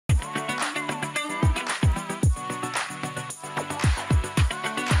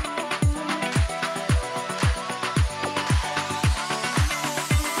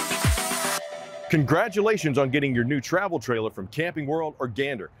Congratulations on getting your new travel trailer from Camping World or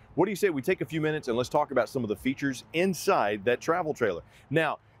Gander. What do you say we take a few minutes and let's talk about some of the features inside that travel trailer.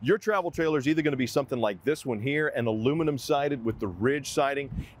 Now, your travel trailer is either going to be something like this one here, an aluminum sided with the ridge siding,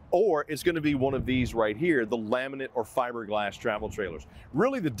 or it's going to be one of these right here, the laminate or fiberglass travel trailers.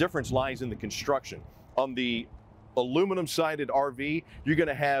 Really, the difference lies in the construction. On the aluminum sided RV, you're going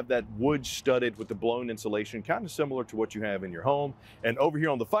to have that wood studded with the blown insulation, kind of similar to what you have in your home. And over here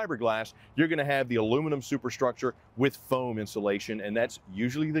on the fiberglass, you're going to have the aluminum superstructure with foam insulation, and that's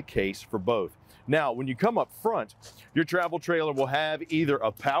usually the case for both. Now, when you come up front, your travel trailer will have either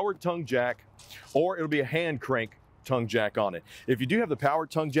a powered tongue jack or it'll be a hand crank tongue jack on it. If you do have the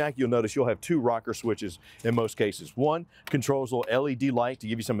powered tongue jack, you'll notice you'll have two rocker switches in most cases. One controls a little LED light to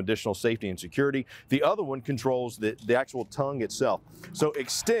give you some additional safety and security. The other one controls the actual tongue itself. So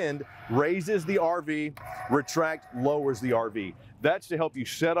extend raises the RV, retract lowers the RV. That's to help you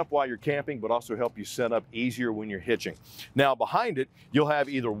set up while you're camping, but also help you set up easier when you're hitching. Now behind it, you'll have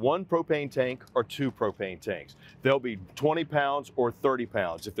either one propane tank or two propane tanks. They'll be 20 pounds or 30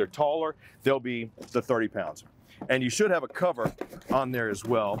 pounds. If they're taller, they'll be the 30 pounds. And you should have a cover on there as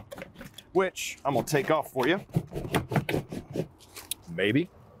well, which I'm gonna take off for you. Maybe.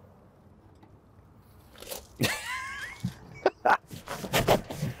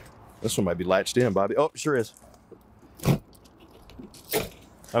 This one might be latched in, Bobby. Oh, sure is.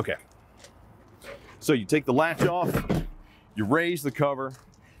 Okay. So you take the latch off, you raise the cover,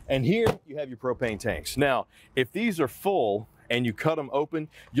 and here you have your propane tanks. Now, if these are full, and you cut them open,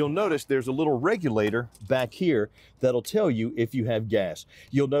 you'll notice there's a little regulator back here that'll tell you if you have gas.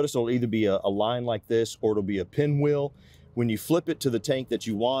 You'll notice it'll either be a line like this or it'll be a pinwheel. When you flip it to the tank that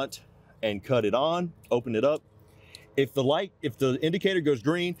you want and cut it on, open it up, if the indicator goes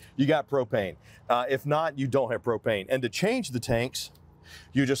green, you got propane. If not, you don't have propane. And to change the tanks,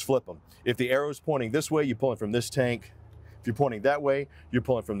 you just flip them. If the arrow is pointing this way, you're pulling from this tank. If you're pointing that way, you're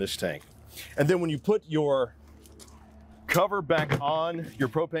pulling from this tank. And then when you put your cover back on your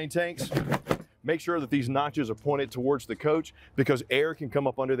propane tanks, make sure that these notches are pointed towards the coach because air can come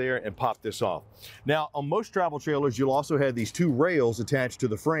up under there and pop this off. Now, on most travel trailers, you'll also have these two rails attached to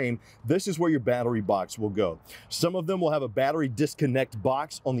the frame. This is where your battery box will go. Some of them will have a battery disconnect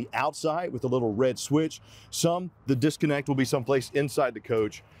box on the outside with a little red switch. Some, the disconnect will be someplace inside the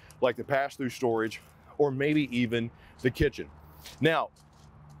coach, like the pass-through storage, or maybe even the kitchen. Now,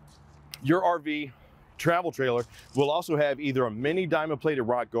 your RV travel trailer will also have either a mini diamond plated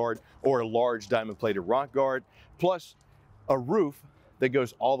rock guard or a large diamond plated rock guard, plus a roof that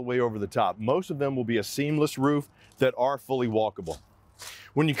goes all the way over the top. Most of them will be a seamless roof that are fully walkable.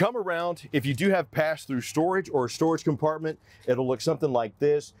 When you come around, if you do have pass-through storage or a storage compartment, it'll look something like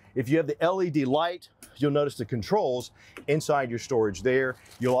this. If you have the LED light, you'll notice the controls inside your storage there.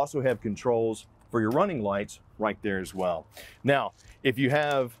 You'll also have controls for your running lights right there as well. Now, if you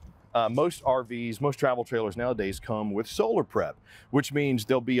have most RVs, most travel trailers nowadays come with solar prep, which means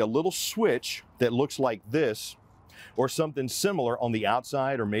there'll be a little switch that looks like this or something similar on the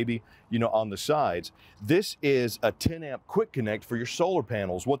outside or maybe, on the sides. This is a 10 amp quick connect for your solar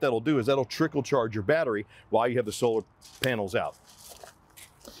panels. What that'll do is that'll trickle charge your battery while you have the solar panels out.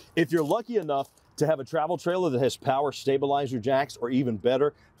 If you're lucky enough to have a travel trailer that has power stabilizer jacks or even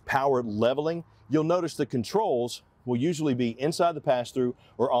better, power leveling, you'll notice the controls will usually be inside the pass-through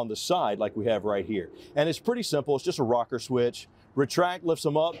or on the side like we have right here. And it's pretty simple. It's just a rocker switch. Retract lifts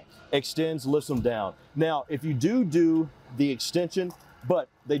them up, extends, lifts them down. Now, if you do the extension, but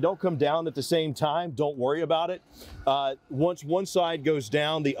they don't come down at the same time, don't worry about it. Once one side goes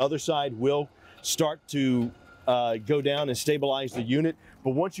down, the other side will start to go down and stabilize the unit.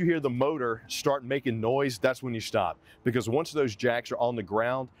 But once you hear the motor start making noise, that's when you stop. Because once those jacks are on the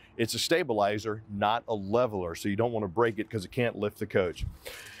ground, it's a stabilizer, not a leveler. So you don't want to break it because it can't lift the coach.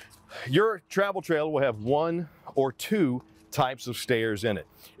 Your travel trailer will have one or two types of stairs in it.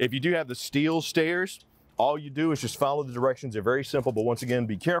 If you do have the steel stairs, all you do is just follow the directions. They're very simple, but once again,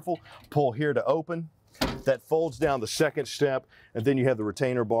 be careful. Pull here to open. That folds down the second step, and then you have the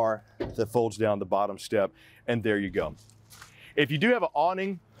retainer bar that folds down the bottom step, and there you go. If you do have an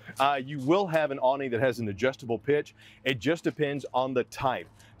awning, you will have an awning that has an adjustable pitch. It just depends on the type.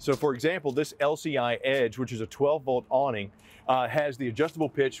 So for example, this LCI Edge, which is a 12-volt awning, has the adjustable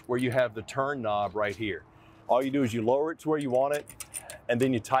pitch where you have the turn knob right here. All you do is you lower it to where you want it, and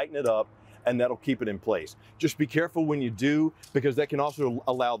then you tighten it up, and that'll keep it in place. Just be careful when you do, because that can also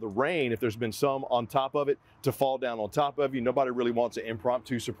allow the rain, if there's been some on top of it, to fall down on top of you. Nobody really wants an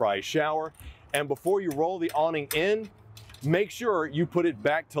impromptu surprise shower. And before you roll the awning in, make sure you put it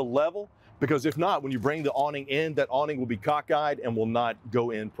back to level, because if not, when you bring the awning in, that awning will be cockeyed and will not go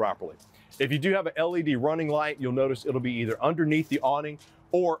in properly. If you do have an LED running light, you'll notice it'll be either underneath the awning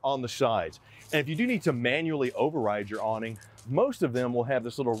or on the sides. And if you do need to manually override your awning, most of them will have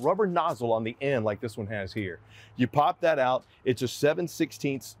this little rubber nozzle on the end like this one has here. You pop that out, it's a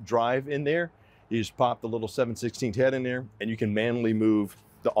 7/16 drive in there. You just pop the little 7/16 head in there and you can manually move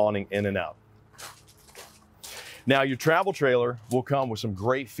the awning in and out. Now your travel trailer will come with some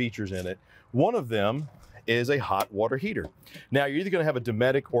great features in it. One of them is a hot water heater. Now you're either gonna have a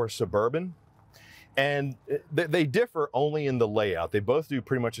Dometic or a Suburban, and they differ only in the layout. They both do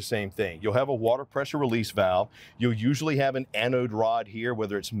pretty much the same thing. You'll have a water pressure release valve. You'll usually have an anode rod here,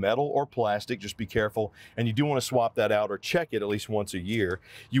 whether it's metal or plastic, just be careful. And you do want to swap that out or check it at least once a year.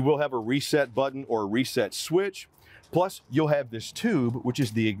 You will have a reset button or a reset switch. Plus, you'll have this tube, which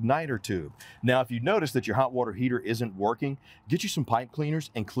is the igniter tube. Now, if you notice that your hot water heater isn't working, get you some pipe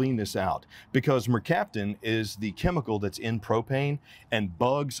cleaners and clean this out, because mercaptan is the chemical that's in propane, and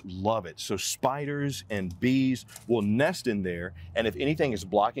bugs love it. So spiders and bees will nest in there, and if anything is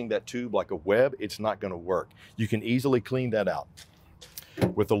blocking that tube like a web, it's not gonna work. You can easily clean that out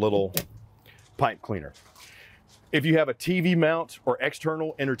with a little pipe cleaner. If you have a TV mount or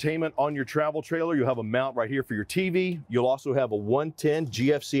external entertainment on your travel trailer, you'll have a mount right here for your TV. You'll also have a 110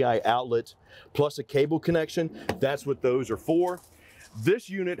 GFCI outlet plus a cable connection. That's what those are for. This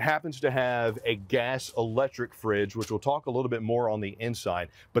unit happens to have a gas electric fridge, which we'll talk a little bit more on the inside,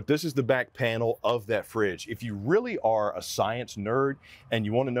 but this is the back panel of that fridge. If you really are a science nerd and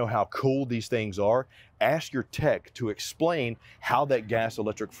you want to know how cool these things are, ask your tech to explain how that gas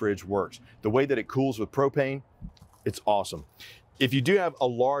electric fridge works. The way that it cools with propane, it's awesome. If you do have a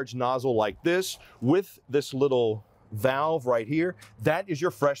large nozzle like this with this little valve right here, that is your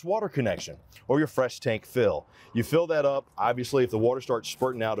fresh water connection or your fresh tank fill. You fill that up. Obviously, if the water starts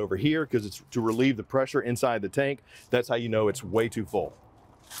spurting out over here, because it's to relieve the pressure inside the tank, that's how you know it's way too full.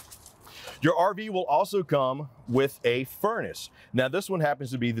 Your RV will also come with a furnace. Now this one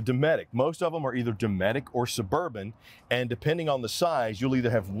happens to be the Dometic. Most of them are either Dometic or Suburban, and depending on the size, you'll either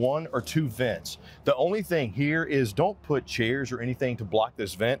have 1 or 2 vents. The only thing here is don't put chairs or anything to block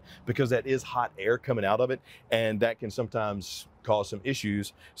this vent, because that is hot air coming out of it, and that can sometimes cause some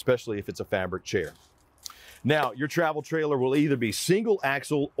issues, especially if it's a fabric chair. Now, your travel trailer will either be single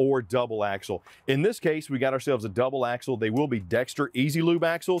axle or double axle. In this case, we got ourselves a double axle. They will be Dexter Easy Lube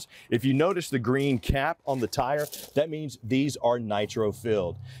axles. If you notice the green cap on the tire, that means these are nitro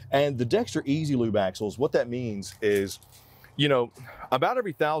filled. And the Dexter Easy Lube axles, what that means is, you know, about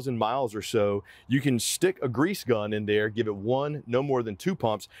every 1,000 miles or so, you can stick a grease gun in there, give it 1, no more than 2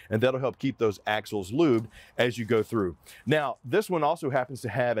 pumps, and that'll help keep those axles lubed as you go through. Now, this one also happens to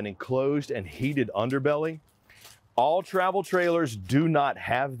have an enclosed and heated underbelly. All travel trailers do not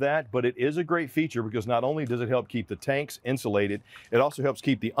have that, but it is a great feature because not only does it help keep the tanks insulated, it also helps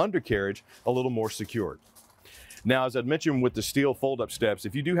keep the undercarriage a little more secured. Now, as I mentioned with the steel fold-up steps,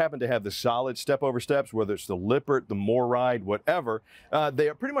 if you do happen to have the solid step-over steps, whether it's the Lippert, the MoRide, whatever, they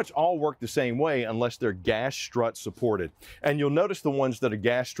pretty much all work the same way unless they're gas strut supported. And you'll notice the ones that are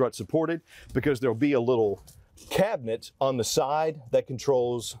gas strut supported because there'll be a little cabinet on the side that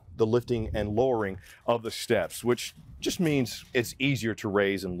controls the lifting and lowering of the steps, which just means it's easier to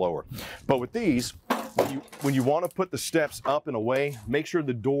raise and lower. But with these, when you want to put the steps up and away, make sure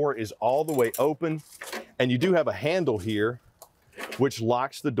the door is all the way open, and you do have a handle here which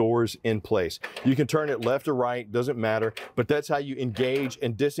locks the doors in place. You can turn it left or right, doesn't matter, but that's how you engage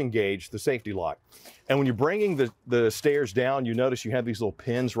and disengage the safety lock. And when you're bringing the stairs down, you notice you have these little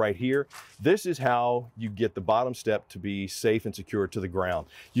pins right here. This is how you get the bottom step to be safe and secure to the ground.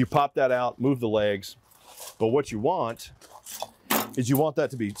 You pop that out, move the legs, but what you want is you want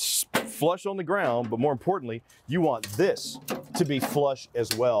that to be flush on the ground, but more importantly, you want this to be flush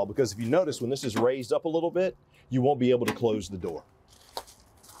as well, because if you notice when this is raised up a little bit, you won't be able to close the door.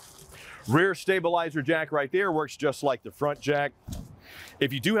 Rear stabilizer jack right there works just like the front jack.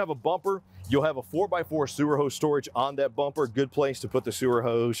 If you do have a bumper, you'll have a 4x4 sewer hose storage on that bumper. Good place to put the sewer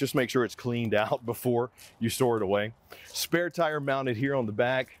hose. Just make sure it's cleaned out before you store it away. Spare tire mounted here on the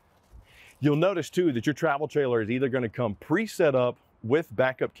back. You'll notice too that your travel trailer is either going to come pre-set up with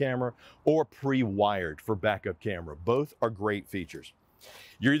backup camera or pre-wired for backup camera. Both are great features.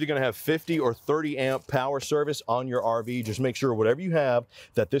 You're either going to have 50 or 30 amp power service on your RV. Just make sure whatever you have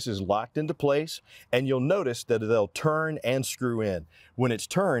that this is locked into place, and you'll notice that they'll turn and screw in. When it's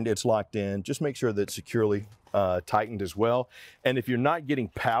turned, it's locked in. Just make sure that it's securely tightened as well. And if you're not getting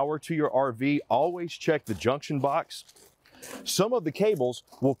power to your RV, always check the junction box. Some of the cables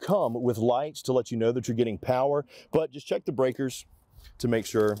will come with lights to let you know that you're getting power, but just check the breakers to make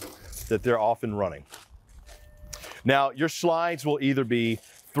sure that they're off and running. Now, your slides will either be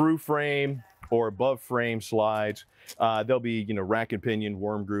through frame or above frame slides. There'll be, you know, rack and pinion,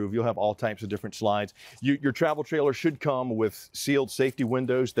 worm groove. You'll have all types of different slides. Your travel trailer should come with sealed safety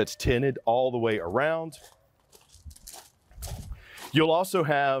windows that's tinted all the way around. You'll also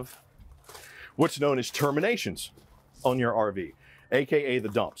have what's known as terminations on your RV, AKA the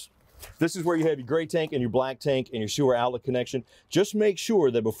dumps. This is where you have your gray tank and your black tank and your sewer outlet connection. Just make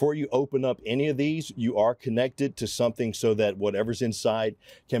sure that before you open up any of these, you are connected to something so that whatever's inside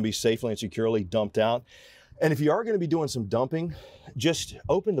can be safely and securely dumped out. And if you are going to be doing some dumping, just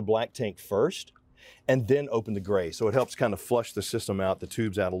open the black tank first and then open the gray. So it helps kind of flush the system out, the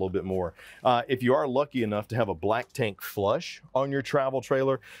tubes out a little bit more. If you are lucky enough to have a black tank flush on your travel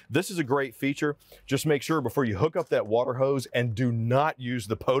trailer, this is a great feature. Just make sure before you hook up that water hose, and do not use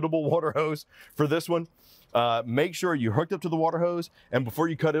the potable water hose for this one. Make sure you're hooked up to the water hose, and before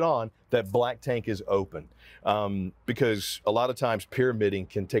you cut it on, that black tank is open. Because a lot of times pyramiding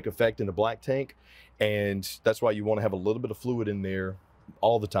can take effect in the black tank, and that's why you want to have a little bit of fluid in there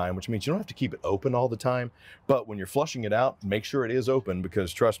all the time, which means you don't have to keep it open all the time. But when you're flushing it out, make sure it is open,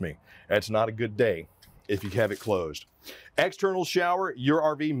 because trust me, it's not a good day if you have it closed. External shower. Your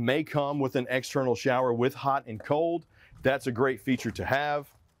RV may come with an external shower with hot and cold. That's a great feature to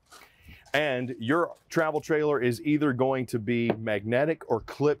have. And your travel trailer is either going to be magnetic or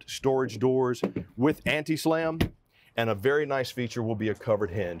clipped storage doors with anti-slam, and a very nice feature will be a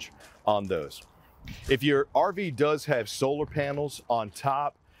covered hinge on those. If your RV does have solar panels on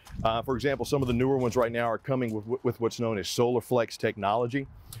top, for example, some of the newer ones right now are coming with what's known as solar flex technology.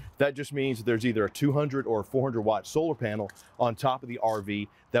 That just means there's either a 200 or a 400 watt solar panel on top of the RV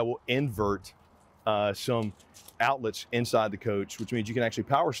that will invert some outlets inside the coach, which means you can actually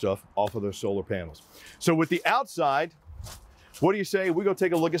power stuff off of those solar panels. So with the outside, what do you say we go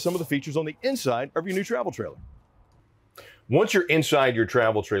take a look at some of the features on the inside of your new travel trailer? Once you're inside your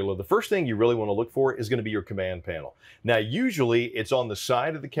travel trailer, the first thing you really want to look for is going to be your command panel. Now, usually it's on the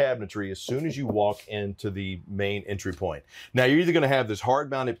side of the cabinetry as soon as you walk into the main entry point. Now, you're either going to have this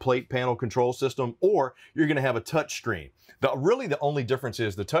hard-mounted plate panel control system, or you're going to have a touch screen. Really, the only difference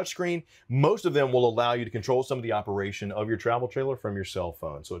is the touch screen. Most of them will allow you to control some of the operation of your travel trailer from your cell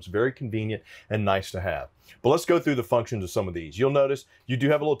phone. So it's very convenient and nice to have. But let's go through the functions of some of these. You'll notice you do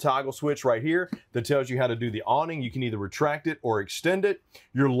have a little toggle switch right here that tells you how to do the awning. You can either retract it or extend it.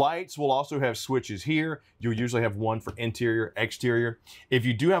 Your lights will also have switches here. You'll usually have one for interior, exterior. If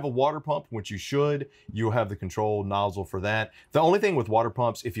you do have a water pump, which you should, you'll have the control nozzle for that. The only thing with water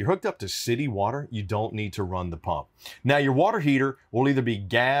pumps, if you're hooked up to city water, you don't need to run the pump. Now, your water heater will either be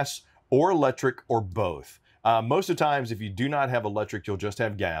gas or electric or both. Most of the times, if you do not have electric, you'll just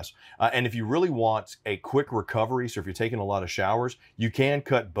have gas. And if you really want a quick recovery, so if you're taking a lot of showers, you can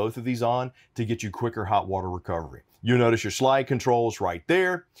cut both of these on to get you quicker hot water recovery. You'll notice your slide controls right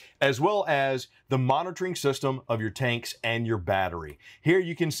there, as well as the monitoring system of your tanks and your battery. Here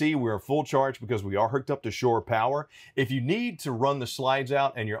you can see we're full charge because we are hooked up to shore power. If you need to run the slides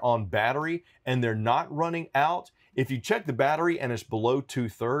out and you're on battery and they're not running out, if you check the battery and it's below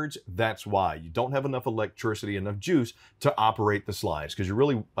 2/3, that's why. You don't have enough electricity, enough juice to operate the slides, because you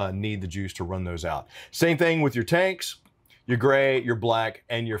really need the juice to run those out. Same thing with your tanks. Your gray, your black,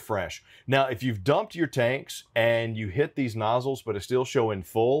 and your fresh. Now, if you've dumped your tanks and you hit these nozzles, but it's still showing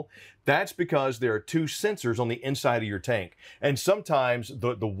full, that's because there are two sensors on the inside of your tank. And sometimes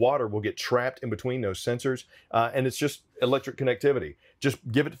the water will get trapped in between those sensors, and it's just electric connectivity. Just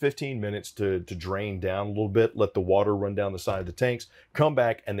give it 15 minutes to drain down a little bit, let the water run down the side of the tanks, come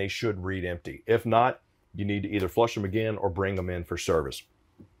back, and they should read empty. If not, you need to either flush them again or bring them in for service.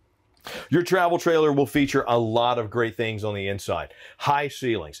 Your travel trailer will feature a lot of great things on the inside. High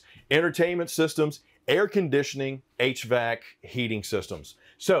ceilings, entertainment systems, air conditioning, HVAC, heating systems.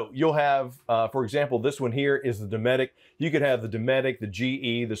 So you'll have, for example, this one here is the Dinette. You could have the Dinette, the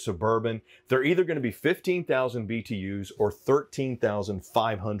GE, the Suburban. They're either going to be 15,000 BTUs or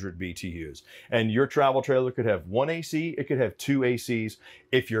 13,500 BTUs. And your travel trailer could have one AC, it could have two ACs.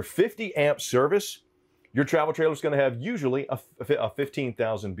 If you're 50 amp service, your travel trailer is going to have usually a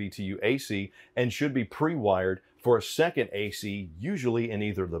 15,000 BTU AC and should be pre-wired for a second AC, usually in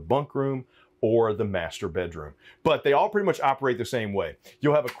either the bunk room or the master bedroom. But they all pretty much operate the same way.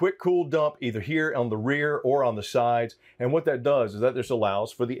 You'll have a quick cool dump either here on the rear or on the sides. And what that does is that this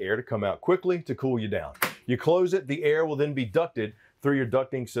allows for the air to come out quickly to cool you down. You close it, the air will then be ducted through your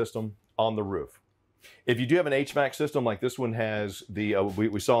ducting system on the roof. If you do have an HVAC system like this one has,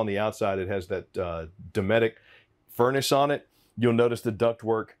 we saw on the outside, it has that Dinette furnace on it. You'll notice the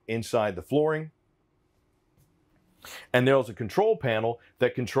ductwork inside the flooring. And there's a control panel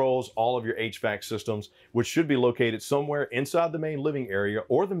that controls all of your HVAC systems, which should be located somewhere inside the main living area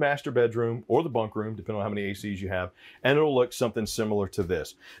or the master bedroom or the bunk room, depending on how many ACs you have. And it'll look something similar to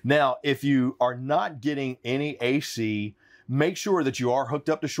this. Now, if you are not getting any AC, make sure that you are hooked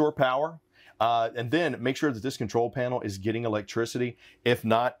up to shore power. And then make sure that this control panel is getting electricity. If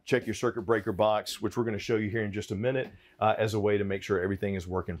not, check your circuit breaker box, which we're going to show you here in just a minute, as a way to make sure everything is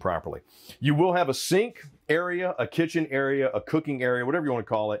working properly. You will have a sink area, a kitchen area, a cooking area, whatever you want to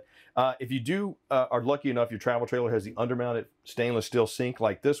call it. If you are lucky enough, your travel trailer has the undermounted stainless steel sink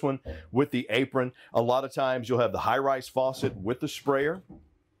like this one with the apron. A lot of times you'll have the high-rise faucet with the sprayer.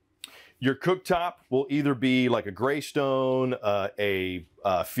 Your cooktop will either be like a Greystone, a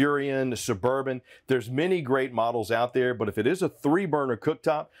Furion, a Suburban. There's many great models out there, but if it is a 3-burner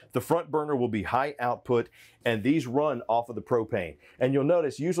cooktop, the front burner will be high output, and these run off of the propane. And you'll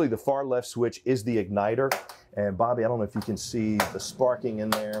notice usually the far left switch is the igniter. And Bobby, I don't know if you can see the sparking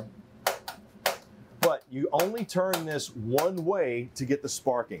in there, but you only turn this one way to get the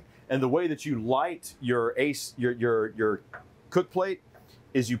sparking. And the way that you light your cook plate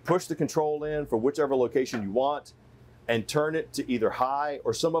is you push the control in for whichever location you want and turn it to either high,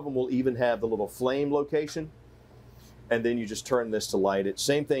 or some of them will even have the little flame location. And then you just turn this to light it.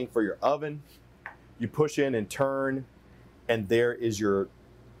 Same thing for your oven. You push in and turn, and there is your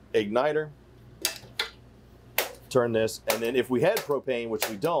igniter. Turn this, and then if we had propane, which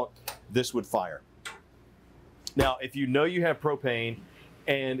we don't, this would fire. Now, if you know you have propane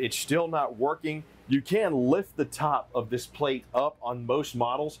and it's still not working, you can lift the top of this plate up on most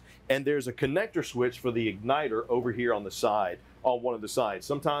models, and there's a connector switch for the igniter over here on the side, on one of the sides.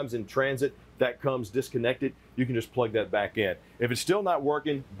 Sometimes in transit that comes disconnected. You can just plug that back in. If it's still not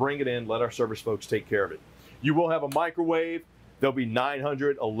working, bring it in, let our service folks take care of it. You will have a microwave. There'll be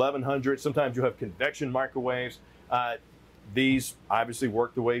 900, 1100. Sometimes you'll have convection microwaves. These obviously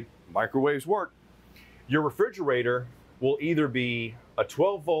work the way microwaves work. Your refrigerator will either be a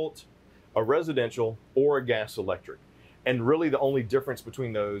 12-volt, a residential, or a gas electric. And really the only difference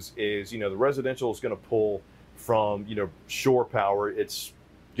between those is, the residential is going to pull from, shore power. It's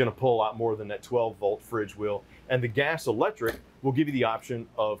going to pull out more than that 12-volt fridge will. And the gas electric will give you the option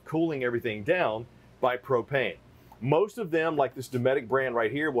of cooling everything down by propane. Most of them, like this Dinette brand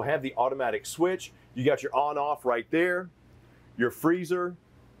right here, will have the automatic switch. You got your on-off right there, your freezer,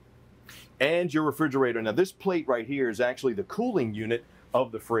 and your refrigerator. Now this plate right here is actually the cooling unit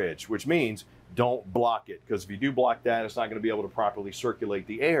of the fridge, which means don't block it, because if you do block that, it's not going to be able to properly circulate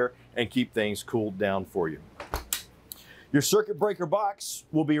the air and keep things cooled down for you. Your circuit breaker box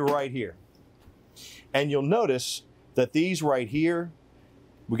will be right here. And you'll notice that these right here,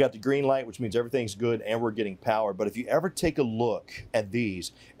 we got the green light, which means everything's good and we're getting power. But if you ever take a look at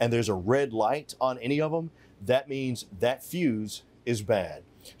these and there's a red light on any of them, that means that fuse is bad.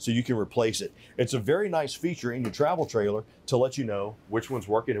 So you can replace it. It's a very nice feature in your travel trailer to let you know which one's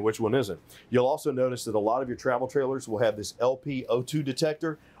working and which one isn't. You'll also notice that a lot of your travel trailers will have this LPO2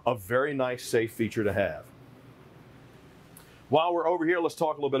 detector, a very nice safe feature to have. While we're over here, let's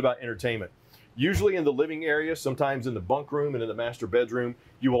talk a little bit about entertainment. Usually in the living area, sometimes in the bunk room and in the master bedroom,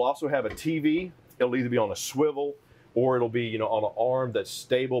 you will also have a TV. It'll either be on a swivel or it'll be, on an arm that's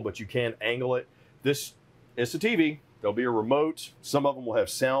stable, but you can angle it. This is a TV. There'll be a remote. Some of them will have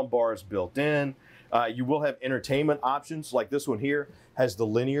sound bars built in. You will have entertainment options, like this one here has the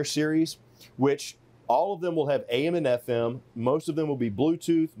linear series, which all of them will have AM and FM. Most of them will be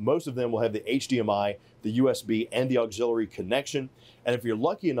Bluetooth. Most of them will have the HDMI, the USB, and the auxiliary connection. And if you're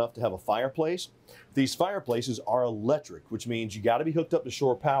lucky enough to have a fireplace, these fireplaces are electric, which means you got to be hooked up to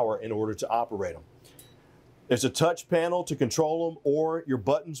shore power in order to operate them. There's a touch panel to control them, or your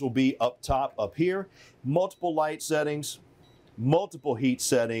buttons will be up top up here. Multiple light settings, multiple heat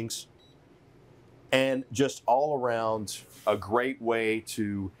settings, and just all around a great way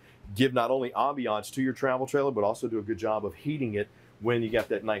to give not only ambiance to your travel trailer, but also do a good job of heating it when you got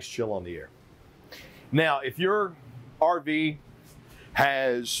that nice chill on the air. Now, if your RV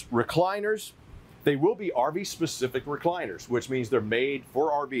has recliners, they will be RV specific recliners, which means they're made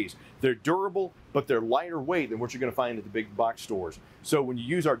for RVs. They're durable, but they're lighter weight than what you're going to find at the big box stores. So when you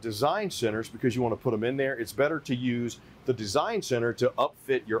use our design centers, because you want to put them in there, it's better to use the design center to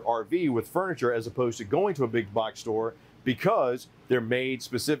upfit your RV with furniture as opposed to going to a big box store, because they're made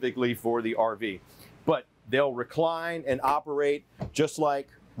specifically for the RV. But they'll recline and operate just like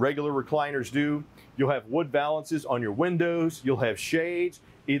regular recliners do. You'll have wood valances on your windows. You'll have shades,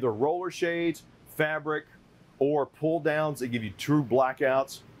 either roller shades, fabric, or pull downs that give you true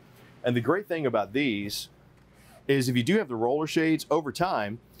blackouts. And the great thing about these is if you do have the roller shades, over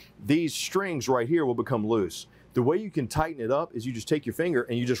time, these strings right here will become loose. The way you can tighten it up is you just take your finger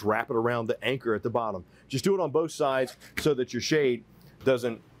and you just wrap it around the anchor at the bottom. Just do it on both sides so that your shade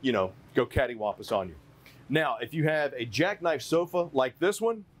doesn't, you know, go cattywampus on you. Now, if you have a jackknife sofa like this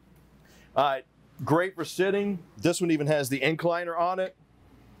one, great for sitting. This one even has the incliner on it.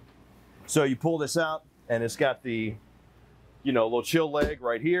 So you pull this out and it's got the, you know, little chill leg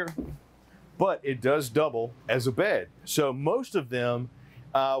right here, but it does double as a bed. So most of them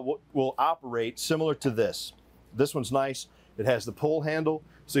will operate similar to this. This one's nice. It has the pull handle,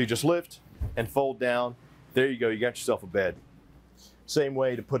 so you just lift and fold down. There you go, you got yourself a bed. Same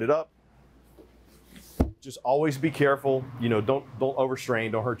way to put it up. Just always be careful, you know, don't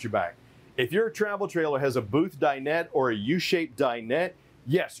overstrain, don't hurt your back. If your travel trailer has a booth dinette or a U-shaped dinette,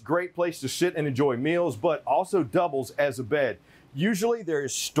 yes, great place to sit and enjoy meals, but also doubles as a bed. Usually there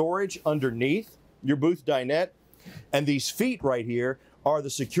is storage underneath your booth dinette, and these feet right here are the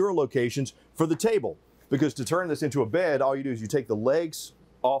secure locations for the table. Because to turn this into a bed, all you do is you take the legs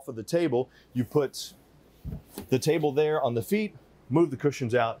off of the table, you put the table there on the feet, move the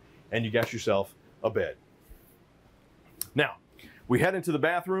cushions out, and you got yourself a bed. Now, we head into the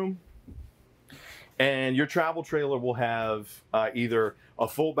bathroom, and your travel trailer will have either a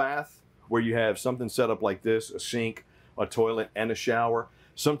full bath where you have something set up like this, a sink, a toilet, and a shower.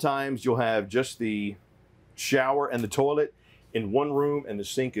 Sometimes you'll have just the shower and the toilet in one room and the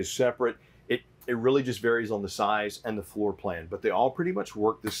sink is separate. It really just varies on the size and the floor plan, but they all pretty much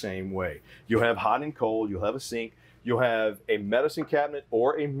work the same way. You'll have hot and cold, you'll have a sink, you'll have a medicine cabinet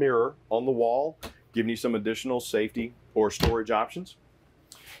or a mirror on the wall, giving you some additional safety or storage options.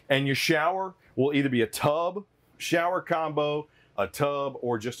 And your shower will either be a tub, shower combo, a tub,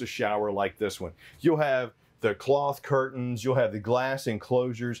 or just a shower like this one. You'll have the cloth curtains, you'll have the glass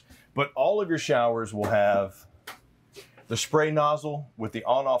enclosures, but all of your showers will have the spray nozzle with the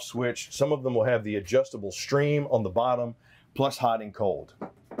on-off switch. Some of them will have the adjustable stream on the bottom, plus hot and cold.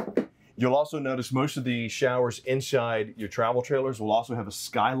 You'll also notice most of the showers inside your travel trailers will also have a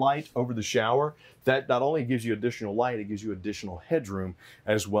skylight over the shower. That not only gives you additional light, it gives you additional headroom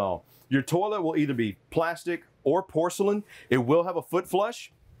as well. Your toilet will either be plastic or porcelain. It will have a foot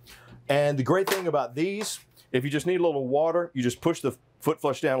flush. And the great thing about these, if you just need a little water, you just push the foot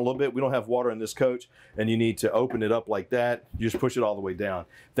flush down a little bit. We don't have water in this coach, and you need to open it up like that. You just push it all the way down.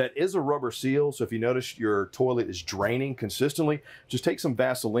 That is a rubber seal, so if you notice your toilet is draining consistently, just take some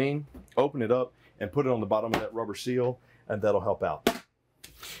Vaseline, open it up, and put it on the bottom of that rubber seal, and that'll help out.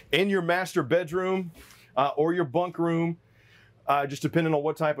 In your master bedroom or your bunk room, just depending on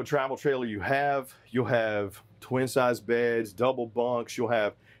what type of travel trailer you have, you'll have twin size beds, double bunks, you'll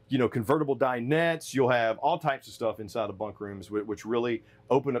have, you know, convertible dinettes, you'll have all types of stuff inside of bunk rooms, which really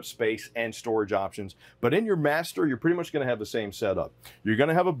open up space and storage options. But in your master, you're pretty much gonna have the same setup. You're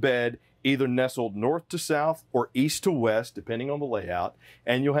gonna have a bed either nestled north to south or east to west, depending on the layout.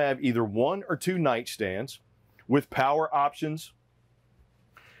 And you'll have either 1 or 2 nightstands with power options,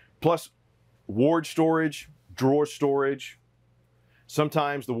 plus ward storage, drawer storage.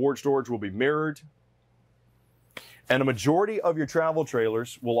 Sometimes the ward storage will be mirrored. And a majority of your travel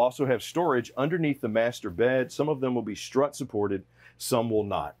trailers will also have storage underneath the master bed. Some of them will be strut supported, some will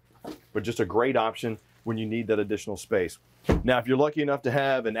not. But just a great option when you need that additional space. Now, if you're lucky enough to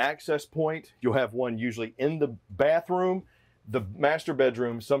have an access point, you'll have one usually in the bathroom, the master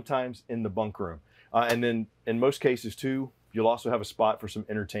bedroom, sometimes in the bunk room. And then in most cases too, you'll also have a spot for some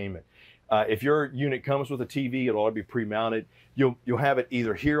entertainment. If your unit comes with a TV, it'll all be pre-mounted. You'll have it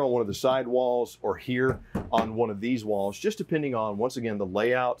either here on one of the side walls or here on one of these walls, just depending on, once again, the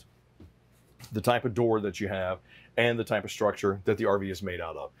layout, the type of door that you have, and the type of structure that the RV is made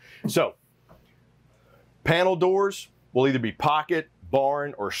out of. So, panel doors will either be pocket,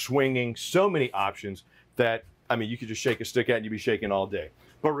 barn, or swinging. So many options that, I mean, you could just shake a stick at and you'd be shaking all day.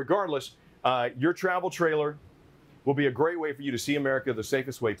 But regardless, your travel trailer will be a great way for you to see America the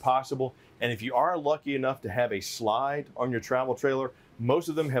safest way possible. And if you are lucky enough to have a slide on your travel trailer, most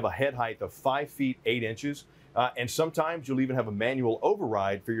of them have a head height of 5 feet 8 inches. And sometimes you'll even have a manual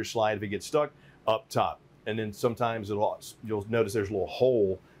override for your slide if it gets stuck up top. And then sometimes you'll notice there's a little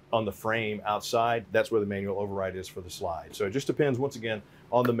hole on the frame outside. That's where the manual override is for the slide. So it just depends, once again,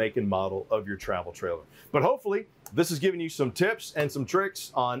 on the make and model of your travel trailer. But hopefully this has given you some tips and some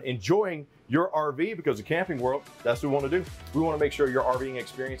tricks on enjoying your RV, because the camping world, that's what we want to do. We want to make sure your RVing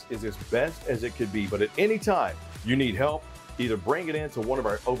experience is as best as it could be. But at any time you need help, either bring it in to one of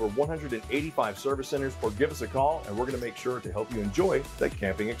our over 185 service centers or give us a call, and we're going to make sure to help you enjoy that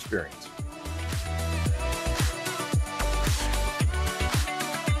camping experience.